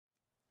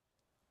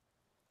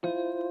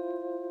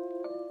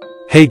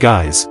Hey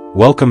guys,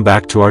 welcome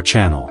back to our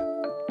channel.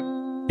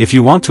 If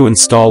you want to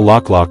install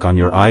LokLok on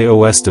your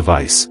iOS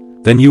device,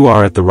 then you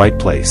are at the right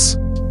place.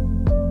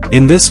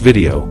 In this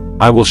video,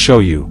 I will show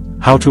you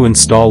how to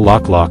install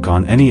LokLok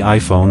on any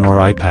iPhone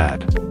or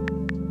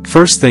iPad.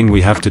 First thing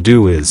we have to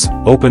do is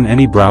open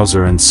any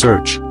browser and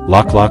search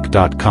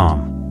loklok.com.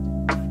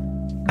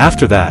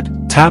 After that,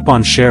 tap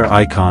on share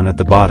icon at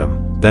the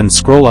bottom, then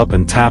scroll up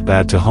and tap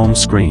add to home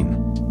screen.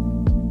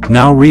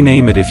 Now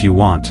rename it if you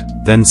want,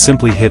 then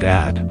simply hit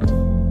add.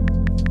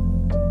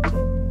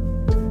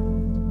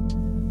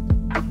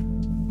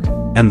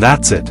 And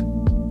that's it.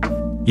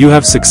 You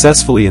have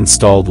successfully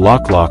installed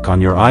LokLok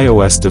on your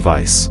iOS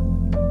device.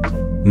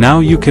 Now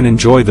you can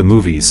enjoy the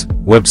movies,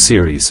 web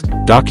series,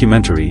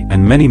 documentary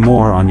and many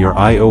more on your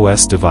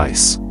iOS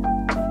device.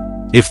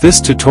 If this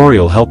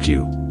tutorial helped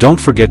you, don't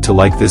forget to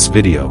like this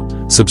video,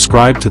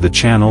 subscribe to the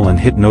channel and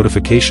hit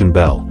notification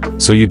bell,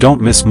 so you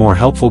don't miss more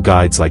helpful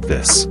guides like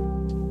this.